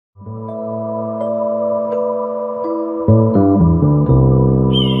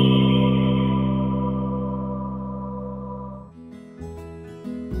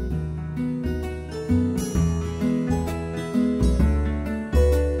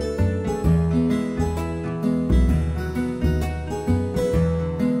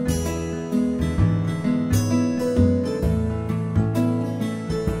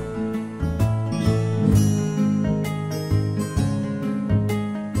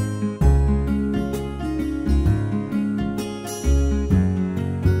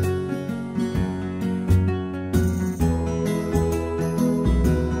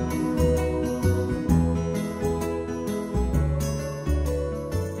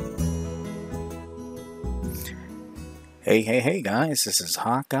Hey guys, this is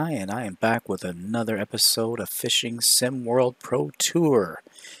Hawkeye and I am back with another episode of Fishing Sim World Pro Tour.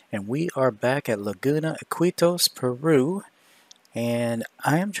 And we are back at Laguna Iquitos, Peru, and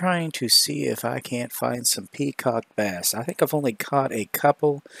I am trying to see if I can't find some peacock bass. I think I've only caught a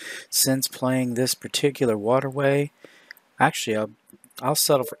couple since playing this particular waterway. Actually, I'll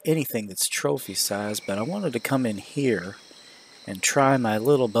settle for anything that's trophy size, but I wanted to come in here and try my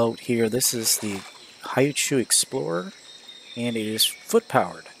little boat here. This is the Haichou Explorer, and it is foot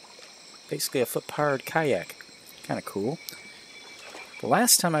powered. Basically a foot powered kayak. Kind of cool. The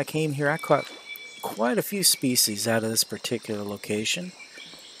last time I came here I caught quite a few species out of this particular location,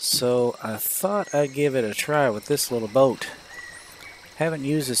 so I thought I'd give it a try with this little boat. Haven't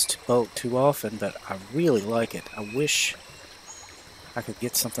used this boat too often, but I really like it. I wish I could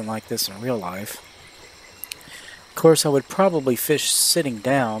get something like this in real life. Of course, I would probably fish sitting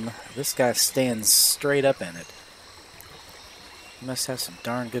down. This guy stands straight up in it. He must have some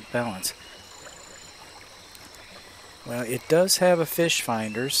darn good balance. Well, it does have a fish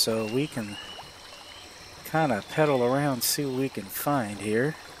finder, so we can kind of pedal around, see what we can find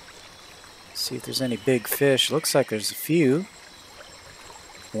here. See if there's any big fish. Looks like there's a few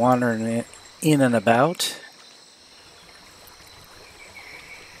wandering in and about.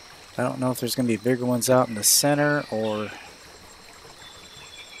 I don't know if there's going to be bigger ones out in the center or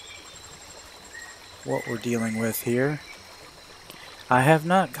what we're dealing with here. I have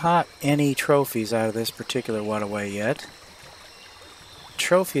not caught any trophies out of this particular waterway yet.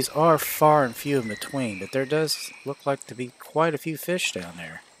 Trophies are far and few in between, but there does look like to be quite a few fish down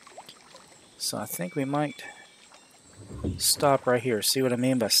there. So I think we might stop right here. See what I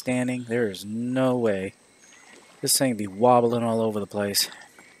mean by standing? There is no way. This thing be wobbling all over the place.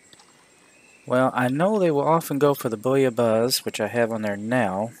 Well, I know they will often go for the Booyah Buzz, which I have on there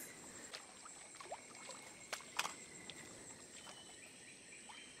now.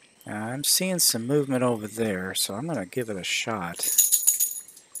 I'm seeing some movement over there, so I'm going to give it a shot.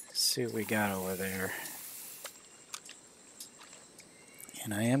 See what we got over there.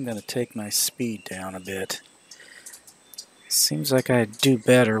 And I am going to take my speed down a bit. Seems like I'd do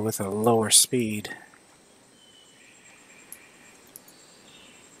better with a lower speed.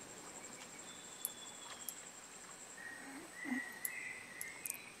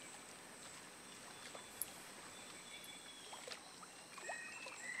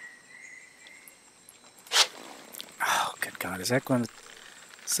 Oh, good God, is that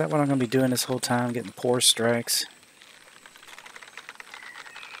what I'm going to be doing this whole time, getting poor strikes?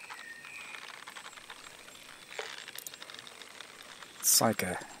 It's like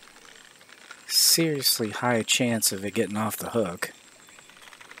a seriously high chance of it getting off the hook.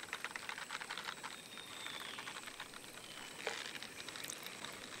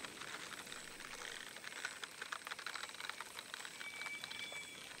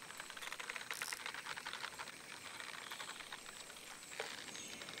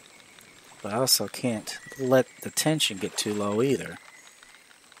 But I also can't let the tension get too low either.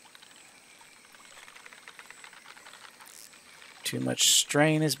 Too much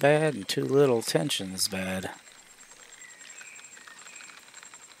strain is bad and too little tension is bad.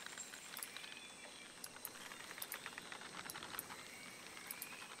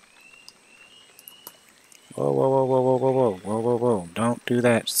 Whoa, whoa, whoa, whoa, whoa, whoa, whoa, whoa, whoa, whoa. Don't do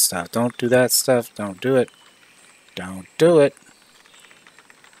that stuff. Don't do that stuff. Don't do it. Don't do it.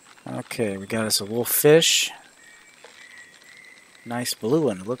 Okay, we got us a wolfish. Nice blue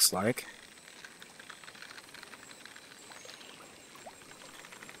one, it looks like.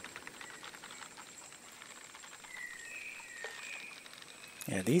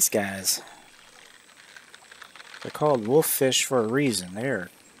 Yeah, these guys, they're called wolfish for a reason. They're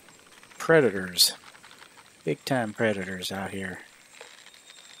predators. Big time predators out here.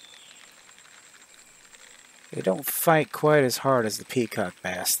 They don't fight quite as hard as the peacock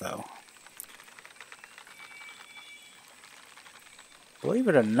bass, though. Believe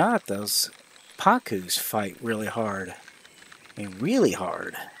it or not, those pacus fight really hard. I mean, really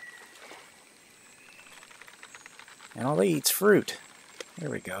hard. And all they eat's fruit. There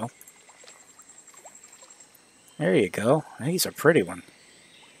we go. There you go. He's a pretty one.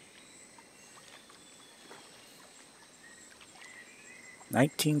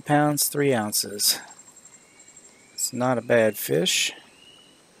 £19, 3 ounces. It's not a bad fish.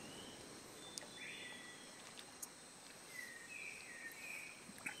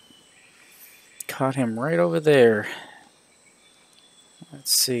 Caught him right over there.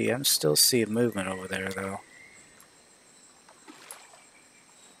 Let's see, I'm still seeing movement over there though.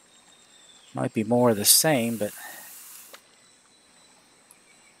 Might be more of the same, but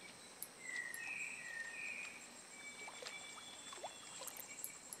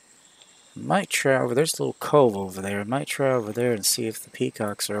Might try over, there's a little cove over there. Might try over there and see if the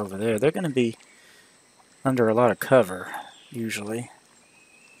peacocks are over there. They're going to be under a lot of cover, usually.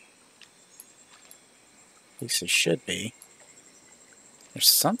 At least they should be. There's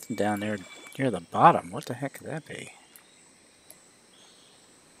something down there near the bottom. What the heck could that be?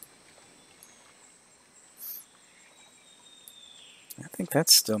 I think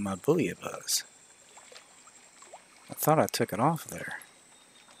that's still my booyah-buzz. I thought I took it off there.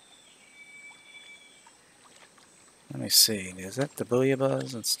 Let me see. Is that the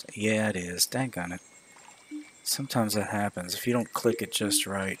booyah-buzz? Yeah, it is. Dang on it. Sometimes that happens if you don't click it just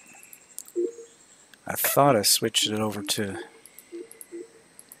right. I thought I switched it over to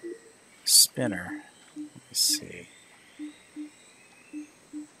spinner. Let me see.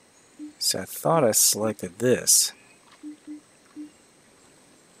 So I thought I selected this.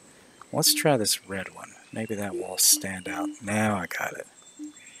 Let's try this red one. Maybe that will stand out. Now I got it.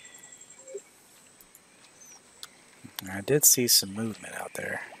 I did see some movement out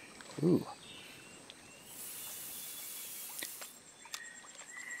there. Ooh.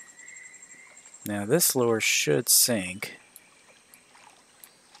 Now this lure should sink.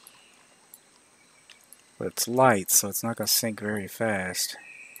 But it's light, so it's not going to sink very fast.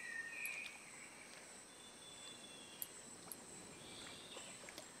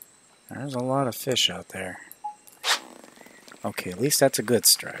 There's a lot of fish out there. Okay, at least that's a good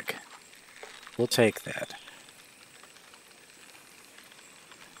strike. We'll take that.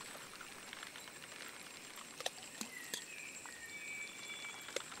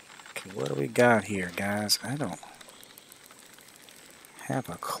 Okay, what do we got here, guys? I don't have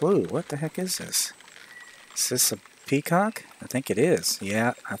a clue. What the heck is this? Is this a peacock? I think it is.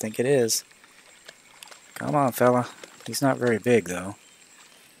 Yeah, I think it is. Come on, fella. He's not very big, though.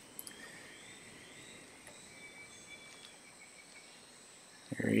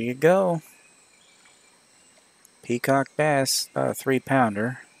 Here you go. Peacock bass, about a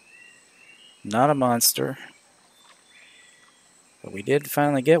 3-pounder. Not a monster. But we did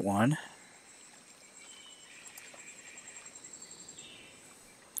finally get one.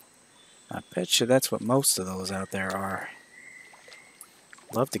 I bet you that's what most of those out there are.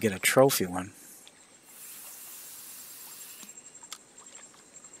 Love to get a trophy one.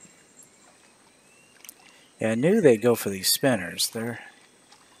 Yeah, I knew they'd go for these spinners.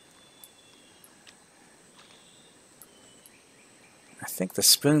 I think the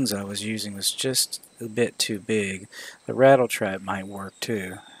spoons I was using was just a bit too big. The rattle trap might work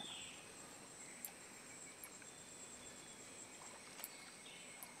too.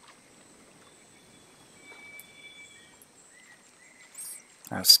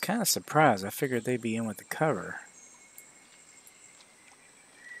 I was kind of surprised. I figured they'd be in with the cover.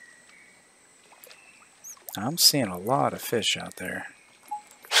 I'm seeing a lot of fish out there.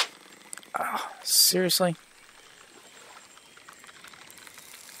 Oh, seriously?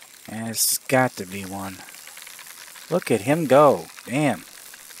 And it's got to be one. Look at him go. Damn.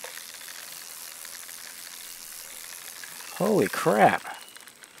 Holy crap.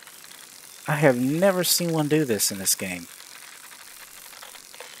 I have never seen one do this in this game.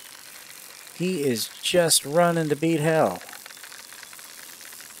 He is just running to beat hell.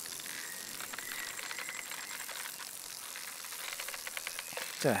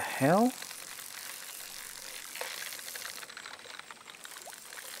 What the hell?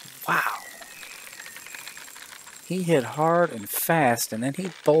 Wow. He hit hard and fast, and then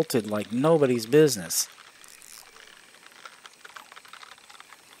he bolted like nobody's business.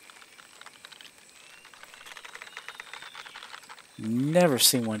 Never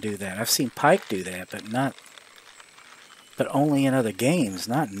seen one do that. I've seen pike do that, but only in other games,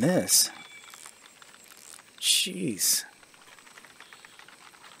 not in this. Jeez.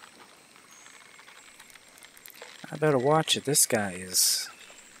 I better watch it. This guy is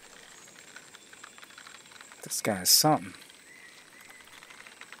something.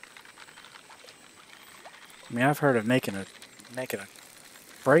 I mean, I've heard of making a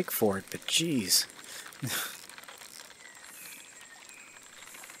break for it, but geez.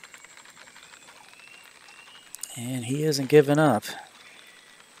 And he isn't giving up.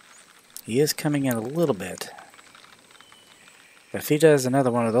 He is coming in a little bit. But if he does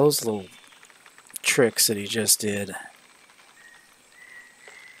another one of those little tricks that he just did,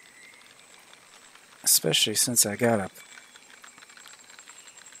 especially since I got up.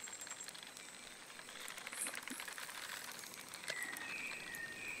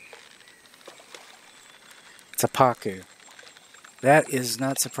 It's a Pacu. That is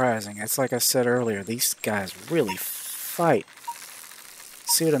not surprising. It's like I said earlier, these guys really fight.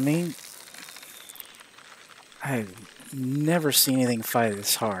 See what I mean? I've never seen anything fight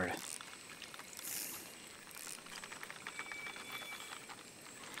this hard.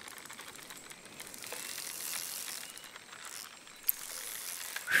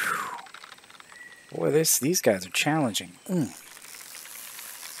 Boy, these guys are challenging.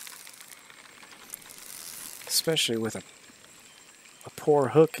 Especially with a poor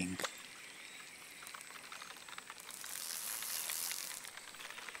hooking.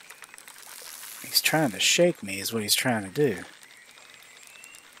 He's trying to shake me is what he's trying to do.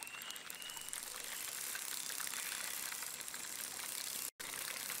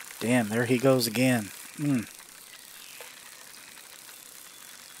 Damn, there he goes again.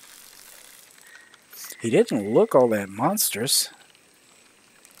 He didn't look all that monstrous.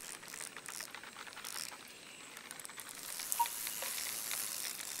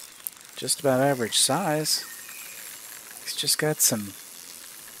 Just about average size. He's just got some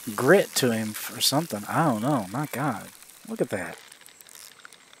grit to him or something. I don't know. My God. Look at that.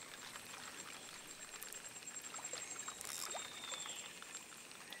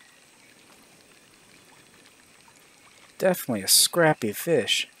 Definitely a scrappy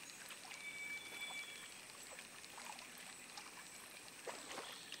fish.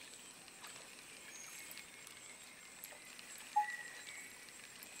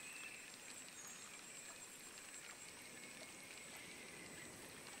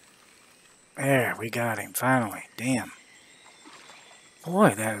 There, we got him finally. Damn.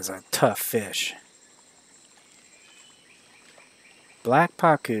 Boy, that is a tough fish. Black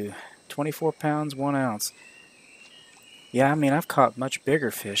Pacu, 24 pounds, 1 ounce. Yeah, I mean, I've caught much bigger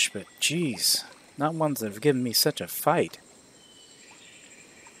fish, but geez, not ones that have given me such a fight.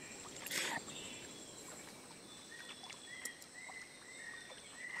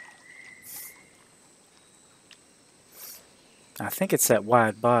 I think it's that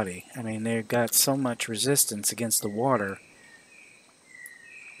wide body. I mean, they've got so much resistance against the water.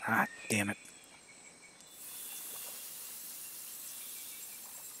 Ah, damn it.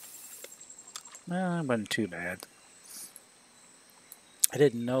 Well, it wasn't too bad. I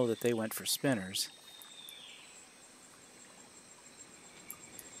didn't know that they went for spinners.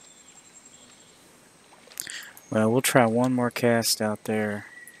 Well, we'll try one more cast out there,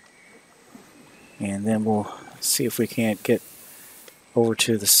 and then we'll see if we can't get over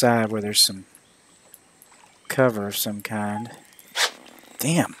to the side where there's some cover of some kind.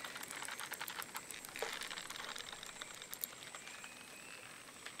 Damn.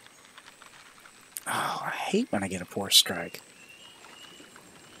 Oh, I hate when I get a poor strike.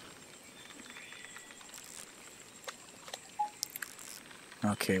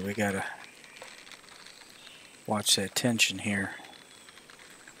 Okay, we gotta watch that tension here.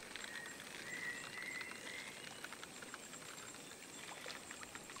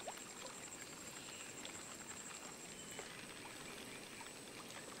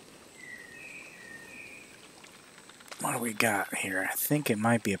 What do we got here? I think it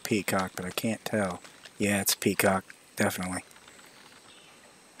might be a peacock, but I can't tell. Yeah, it's a peacock, definitely.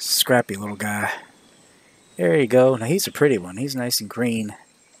 Scrappy little guy. There you go. Now he's a pretty one. He's nice and green.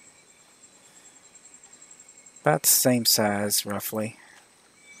 About the same size, roughly.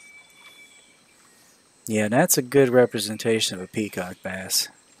 Yeah, that's a good representation of a peacock bass.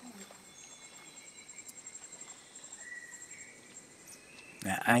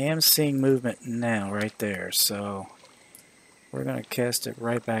 Now, I am seeing movement now right there, so we're going to cast it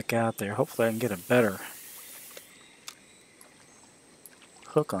right back out there. Hopefully I can get a better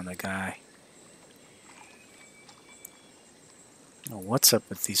hook on the guy. Oh, what's up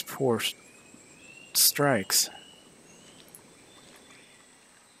with these poor strikes?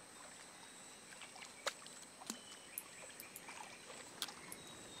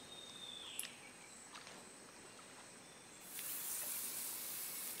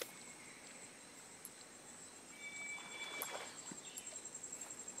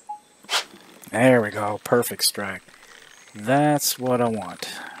 There we go. Perfect strike. That's what I want.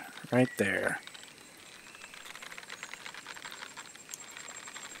 Right there.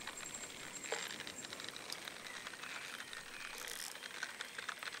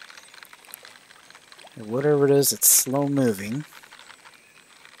 Whatever it is, it's slow moving.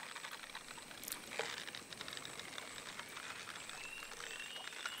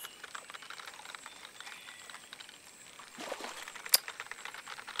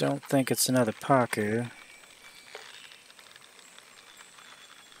 Don't think it's another Pacu.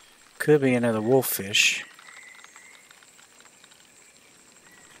 Could be another wolfish.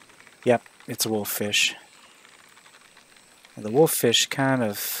 Yep, it's a wolfish. And the wolfish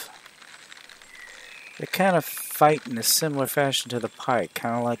they kind of fight in a similar fashion to the pike,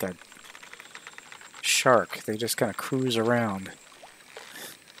 kind of like a shark. They just kind of cruise around.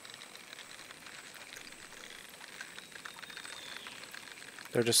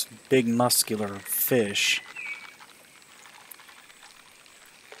 They're just big muscular fish.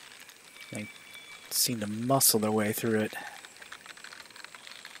 They seem to muscle their way through it.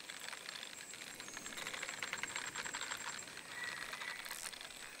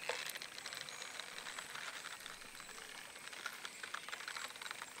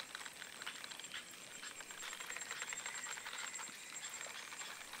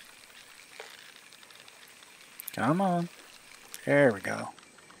 Come on. There we go.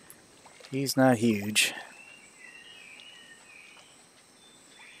 He's not huge.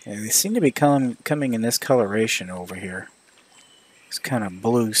 Yeah, they seem to be coming in this coloration over here. It's kind of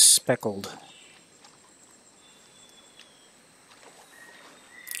blue speckled.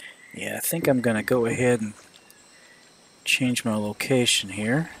 Yeah, I think I'm going to go ahead and change my location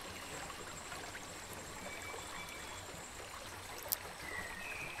here.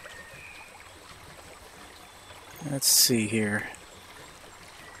 Let's see here.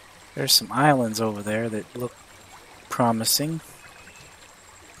 There's some islands over there that look promising.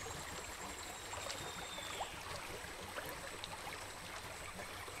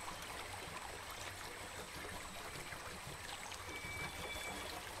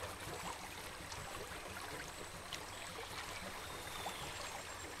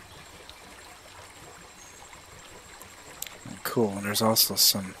 Cool, and there's also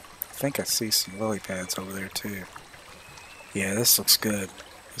some, I think I see some lily pads over there too. Yeah, this looks good.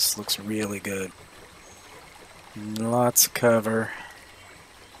 This looks really good. Lots of cover.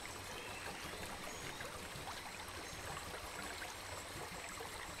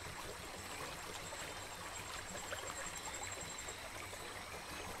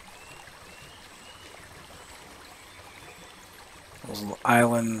 Those little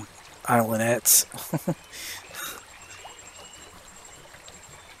islandettes.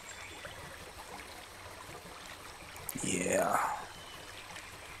 Yeah.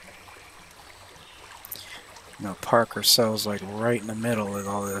 Now park ourselves like right in the middle of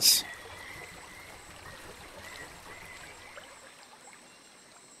all this.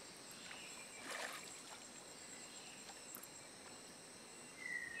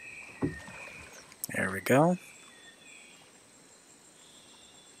 There we go.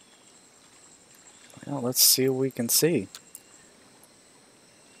 Well, let's see what we can see.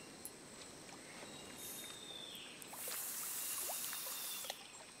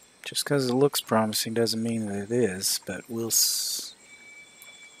 Just because it looks promising doesn't mean that it is, but we'll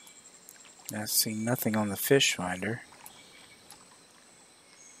I see nothing on the fish finder.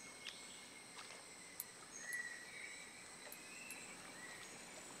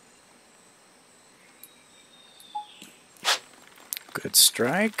 Good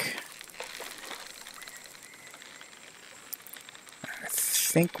strike. I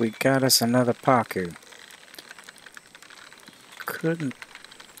think we got us another Pacu. Couldn't.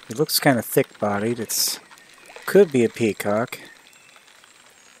 It looks kind of thick-bodied. It's could be a peacock.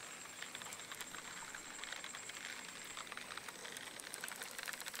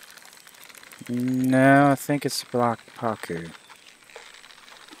 No, I think it's a Black Pacu.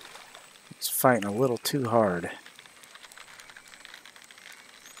 It's fighting a little too hard.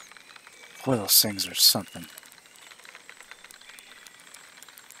 Boy, those things are something.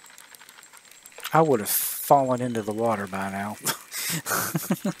 I would have fallen into the water by now.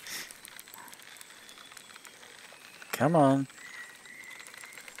 Come on.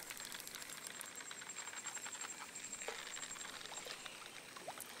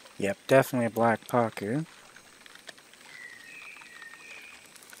 Yep, definitely a Black Pacu.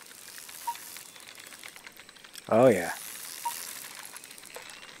 Oh yeah.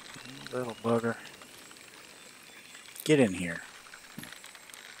 Little bugger. Get in here.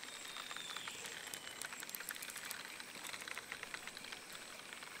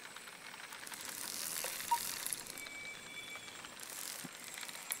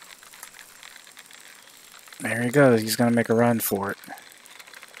 There he goes. He's going to make a run for it.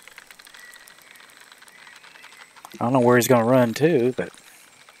 I don't know where he's going to run to, but...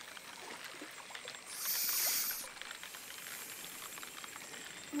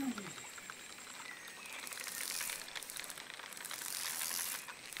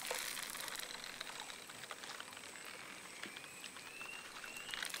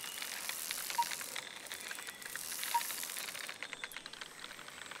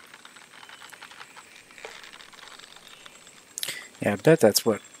 yeah, I bet that's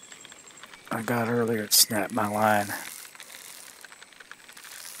what I got earlier. It snapped my line.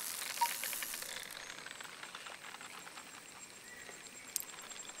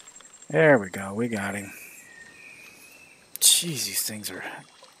 There we go. We got him. Jeez, these things are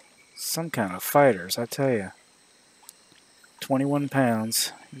some kind of fighters, I tell you. 21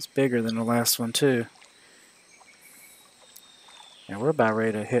 pounds. He's bigger than the last one, too. And we're about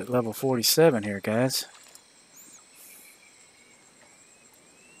ready to hit level 47 here, guys.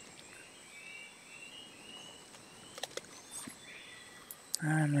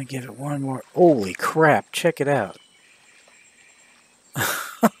 I'm going to give it one more. Holy crap, check it out.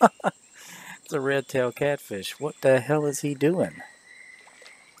 It's a Redtail Catfish. What the hell is he doing?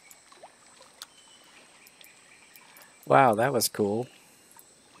 Wow, that was cool.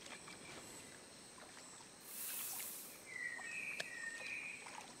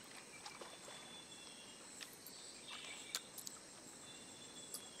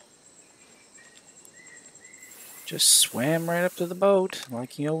 Just swam right up to the boat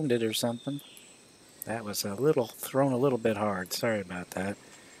like he owned it or something. That was thrown a little bit hard. Sorry about that.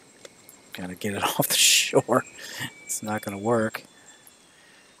 Gotta get it off the shore. It's not gonna work.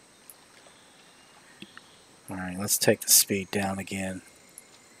 Alright, let's take the speed down again.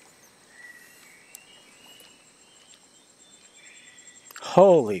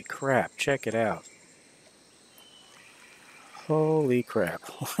 Holy crap, check it out. Holy crap.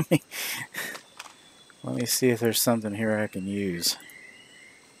 Let me see if there's something here I can use.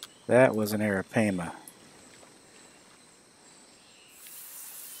 That was an Arapema.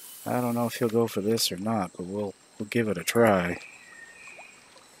 I don't know if he'll go for this or not, but we'll give it a try.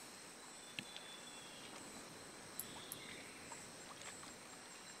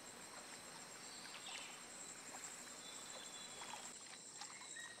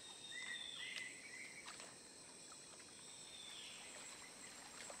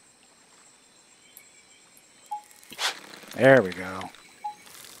 There we go.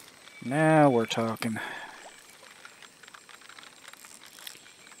 Now we're talking.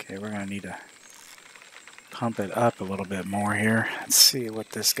 Okay, we're going to need to pump it up a little bit more here. Let's see what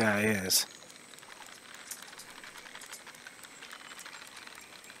this guy is.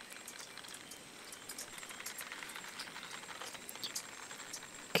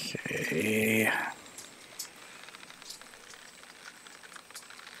 Okay.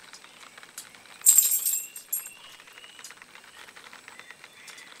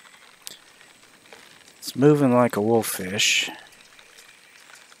 It's moving like a wolfish.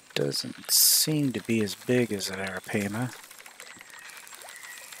 Doesn't seem to be as big as an Arapema.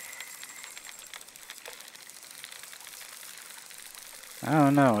 I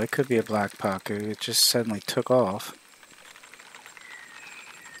don't know, it could be a Black Pacu. It just suddenly took off.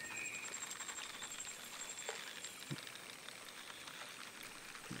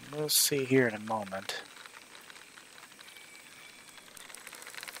 We'll see here in a moment.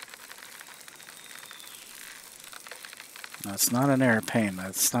 No, it's not an Arapema.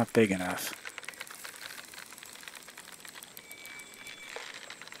 It's not big enough.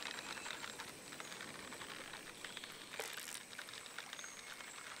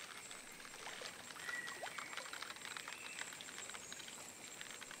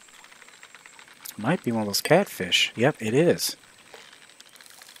 Might be one of those catfish. Yep, it is.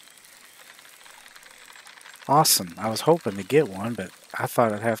 Awesome. I was hoping to get one, but I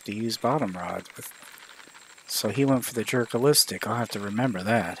thought I'd have to use bottom rod. So he went for the jerkalistic. I'll have to remember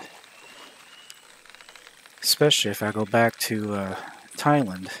that. Especially if I go back to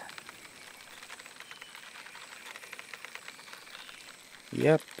Thailand.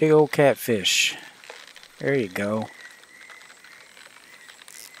 Yep, big old catfish. There you go.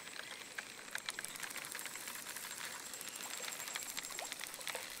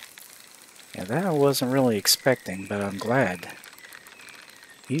 Yeah, that I wasn't really expecting, but I'm glad.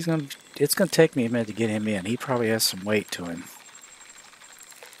 It's gonna take me a minute to get him in. He probably has some weight to him.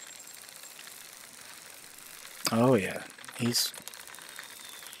 Oh yeah, he's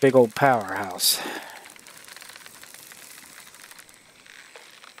big old powerhouse.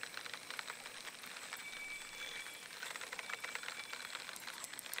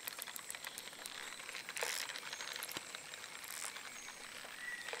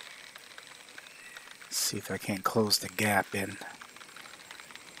 See if I can't close the gap in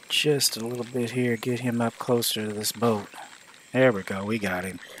just a little bit here, get him up closer to this boat. There we go, we got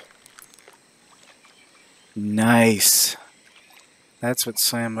him. Nice. That's what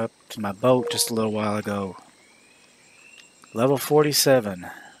swam up to my boat just a little while ago. Level 47,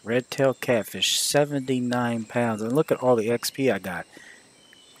 Redtail Catfish, 79 pounds. And look at all the XP I got.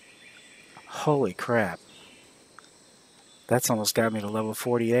 Holy crap. That's almost got me to level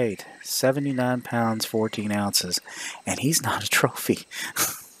 48. 79 pounds, 14 ounces. And he's not a trophy.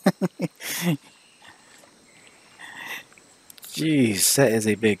 Jeez, that is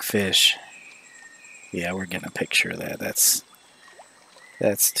a big fish. Yeah, we're getting a picture of that.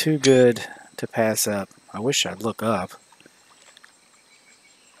 That's too good to pass up. I wish I'd look up.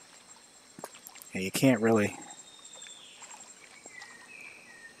 Yeah, you can't really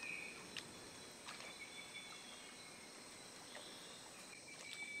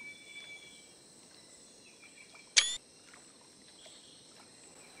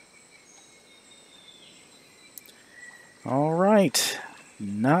right.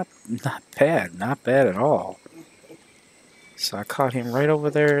 Not bad. Not bad at all. So I caught him right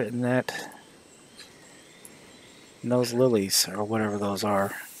over there in those lilies, or whatever those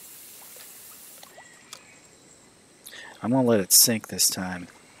are. I'm going to let it sink this time.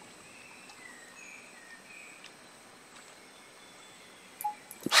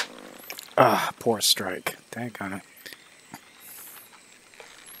 Ah, poor strike. Daggone it.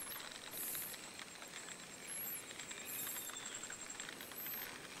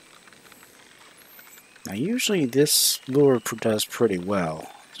 Now usually this lure does pretty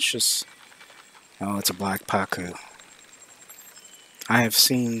well. It's just, oh, it's a Black Pacu. I have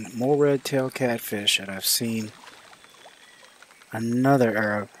seen more Redtail Catfish, and I've seen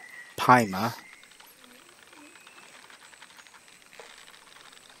another Paima.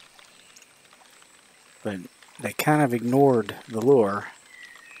 But they kind of ignored the lure.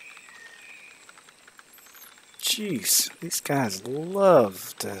 Jeez, these guys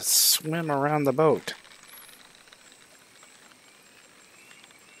love to swim around the boat.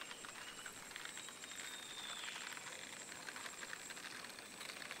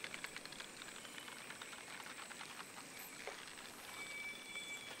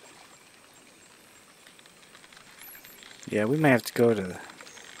 Yeah, we may have to go to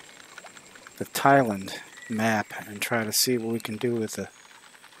the Thailand map and try to see what we can do with the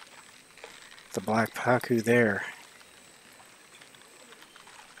Black Pacu there.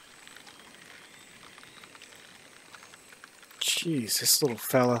 Jeez, this little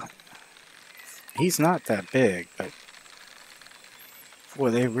fella, he's not that big, but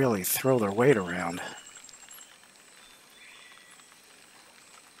boy, they really throw their weight around.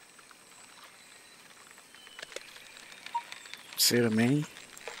 See what I mean?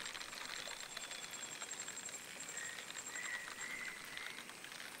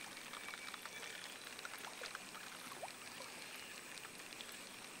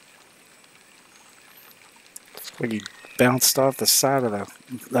 It's like he bounced off the side of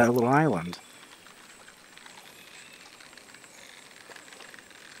that little island.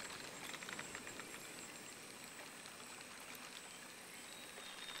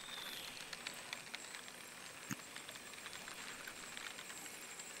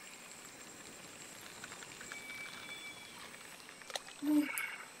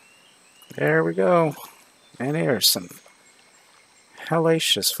 There we go. And here's some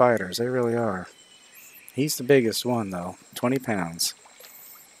hellacious fighters. They really are. He's the biggest one, though. 20 pounds.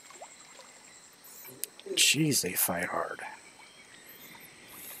 Jeez, they fight hard.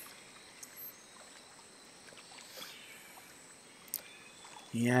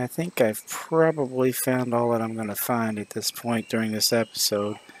 Yeah, I think I've probably found all that I'm going to find at this point during this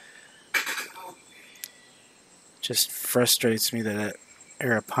episode. Just frustrates me that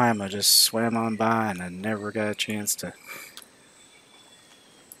Arapaima just swam on by and I never got a chance to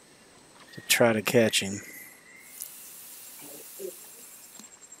try to catch him.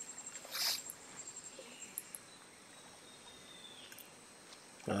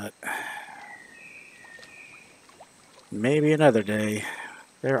 But maybe another day.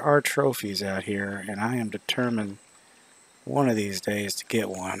 There are trophies out here, and I am determined one of these days to get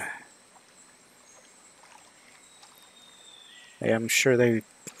one. I'm sure they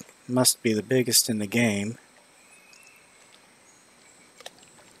must be the biggest in the game.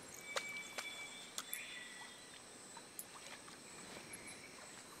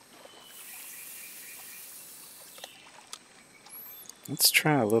 Let's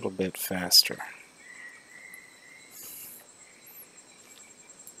try a little bit faster.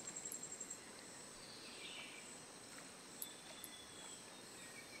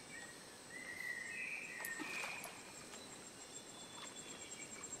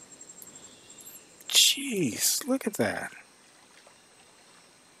 Jeez, look at that.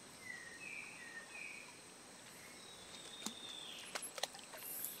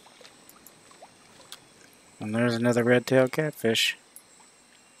 And there's another Redtail Catfish.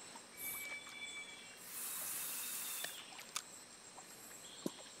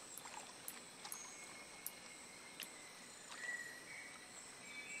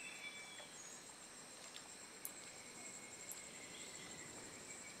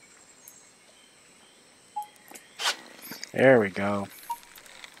 There we go.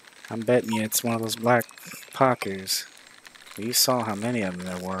 I'm betting you it's one of those Black Pacus. You saw how many of them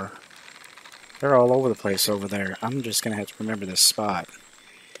there were. They're all over the place over there. I'm just going to have to remember this spot.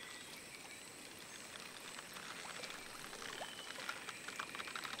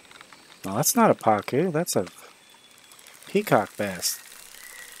 No, that's not a Pacu. That's a Peacock Bass.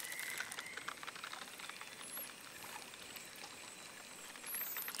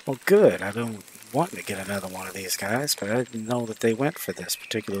 Well, good. I don't wanting to get another one of these guys, but I didn't know that they went for this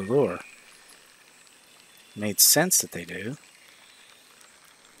particular lure. Made sense that they do.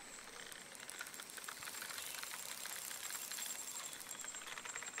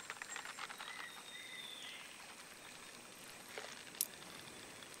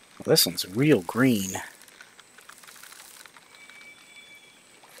 Well, this one's real green.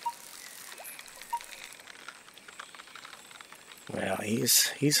 Well,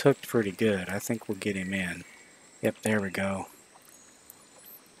 he's hooked pretty good. I think we'll get him in. Yep, there we go.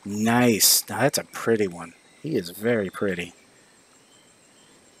 Nice. Now that's a pretty one. He is very pretty.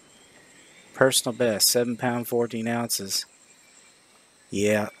 Personal best, 7 pound, 14 ounces.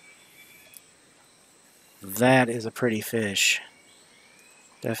 Yeah. That is a pretty fish.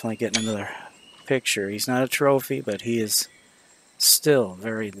 Definitely getting another picture. He's not a trophy, but he is still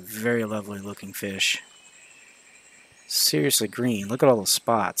very, very lovely looking fish. Seriously green. Look at all those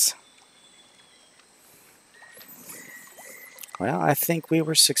spots. Well, I think we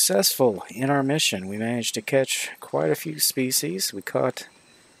were successful in our mission. We managed to catch quite a few species. We caught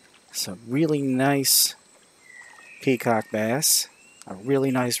some really nice peacock bass, a really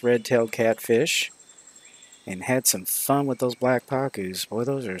nice redtail catfish, and had some fun with those black pacus. Boy,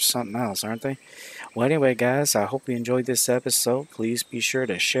 those are something else, aren't they? Well, anyway, guys, I hope you enjoyed this episode. Please be sure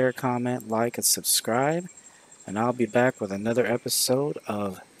to share, comment, like, and subscribe. And I'll be back with another episode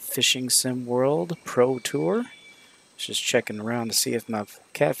of Fishing Sim World Pro Tour. Just checking around to see if my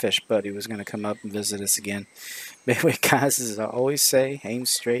catfish buddy was going to come up and visit us again. But anyway, guys, as I always say, aim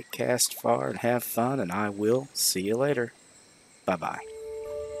straight, cast far, and have fun, and I will see you later. Bye-bye.